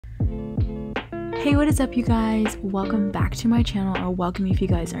Hey, what is up, you guys? Welcome back to my channel, or welcome if you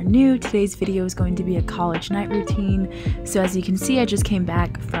guys are new. Today's video is going to be a college night routine. So as you can see, I just came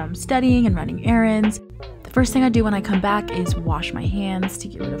back from studying and running errands. The first thing I do when I come back is wash my hands to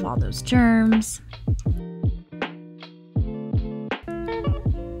get rid of all those germs.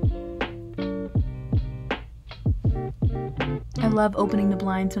 I love opening the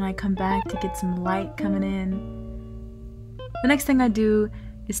blinds when I come back to get some light coming in. The next thing I do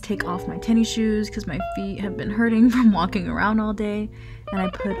is take off my tennis shoes because my feet have been hurting from walking around all day, and I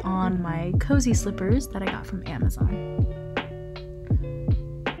put on my cozy slippers that I got from Amazon.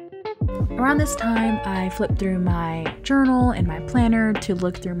 Around this time, I flip through my journal and my planner to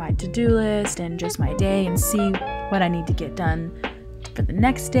look through my to-do list and just my day and see what I need to get done for the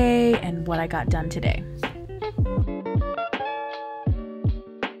next day and what I got done today.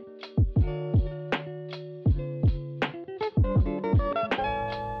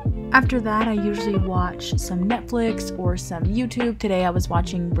 After that, I usually watch some Netflix or some YouTube. Today I was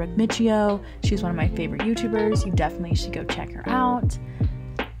watching brooklynmendez. She's one of my favorite YouTubers. You definitely should go check her out.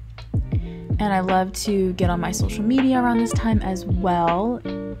 And I love to get on my social media around this time as well.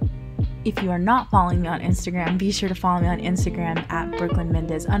 If you are not following me on Instagram, be sure to follow me on Instagram at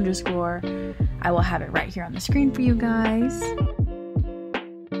brooklynmendez_. I will have it right here on the screen for you guys.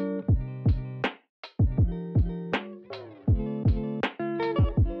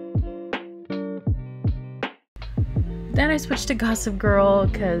 Then I switched to Gossip Girl,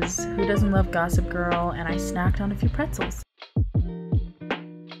 because who doesn't love Gossip Girl, and I snacked on a few pretzels.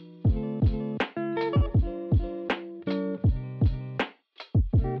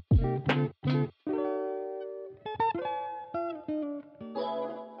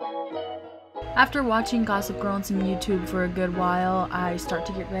 After watching Gossip Girl and some YouTube for a good while, I start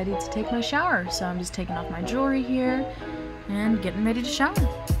to get ready to take my shower. So I'm just taking off my jewelry here and getting ready to shower.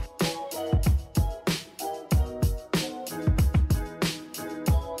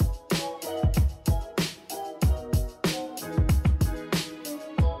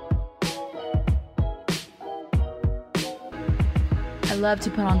 I love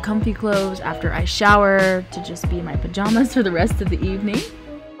to put on comfy clothes after I shower to just be in my pajamas for the rest of the evening.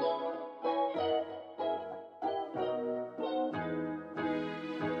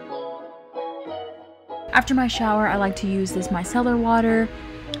 After my shower, I like to use this micellar water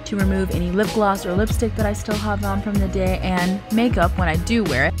to remove any lip gloss or lipstick that I still have on from the day, and makeup when I do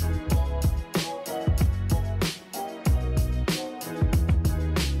wear it.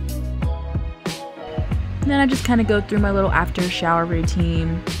 Then I just kind of go through my little after shower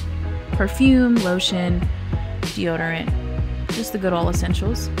routine. Perfume, lotion, deodorant, just the good old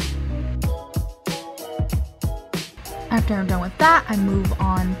essentials. After I'm done with that, I move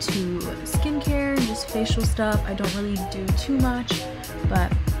on to skincare, just facial stuff. I don't really do too much,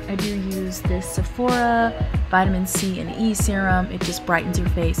 but I do use this Sephora vitamin C and E serum. It just brightens your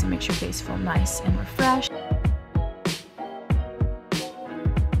face and makes your face feel nice and refreshed.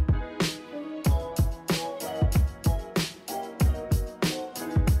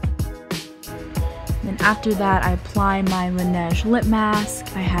 Then after that, I apply my Laneige lip mask.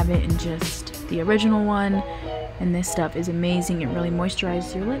 I have it in just the original one, and this stuff is amazing. It really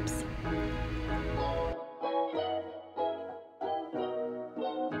moisturizes your lips.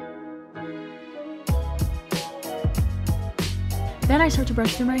 Then I start to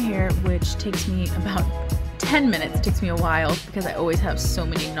brush through my hair, which takes me about 10 minutes. It takes me a while because I always have so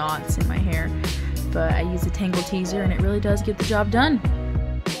many knots in my hair, but I use a Tangle Teaser and it really does get the job done.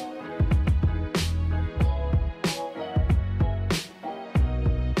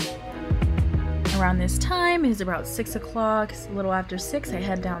 Around this time, it is about 6 o'clock, a little after 6, I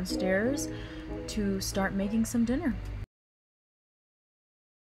head downstairs to start making some dinner.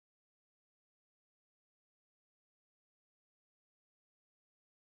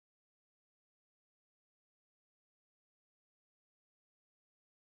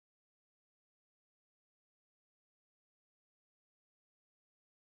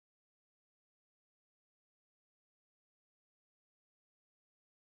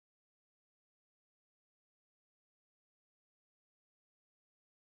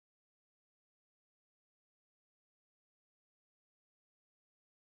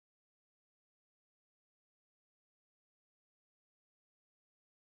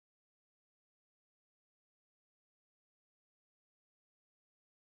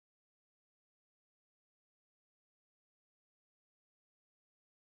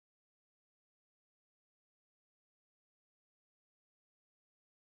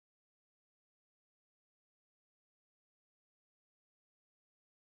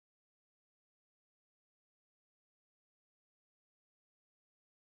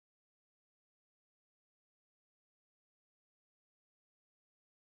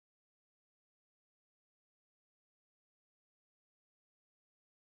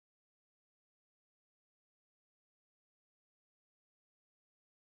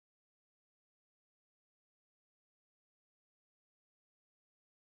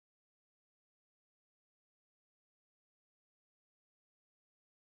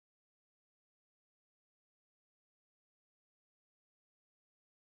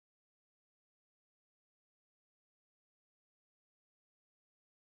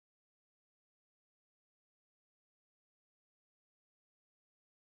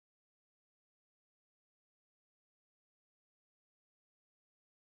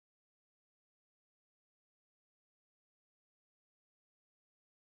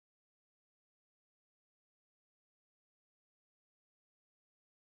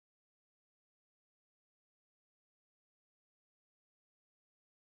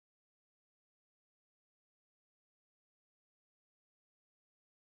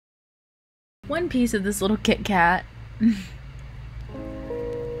 one piece of this little Kit Kat.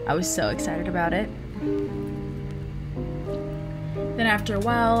 I was so excited about it. Then after a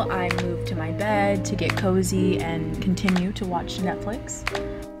while, I moved to my bed to get cozy and continue to watch Netflix.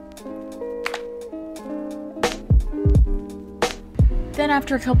 Then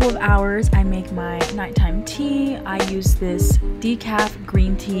after a couple of hours, I make my nighttime tea. I use this decaf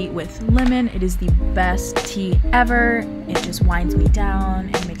green tea with lemon. It is the best tea ever. It just winds me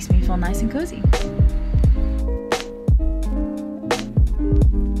down and makes me feel nice and cozy.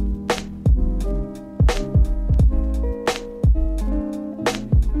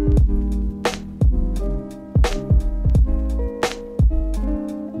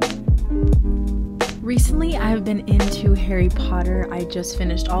 Recently, I have been into Harry Potter. I just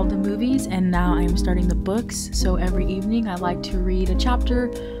finished all the movies and now I am starting the books. So every evening I like to read a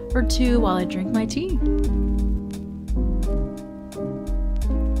chapter or two while I drink my tea.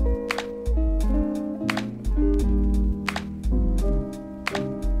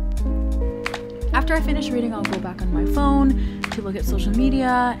 After I finish reading, I'll go back on my phone to look at social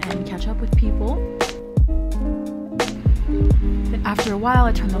media and catch up with people. Then after a while,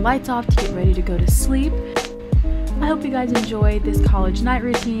 I turn the lights off to get ready to go to sleep. I hope you guys enjoyed this college night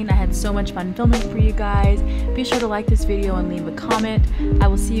routine. I had so much fun filming for you guys. Be sure to like this video and leave a comment. I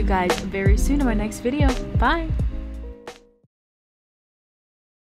will see you guys very soon in my next video. Bye!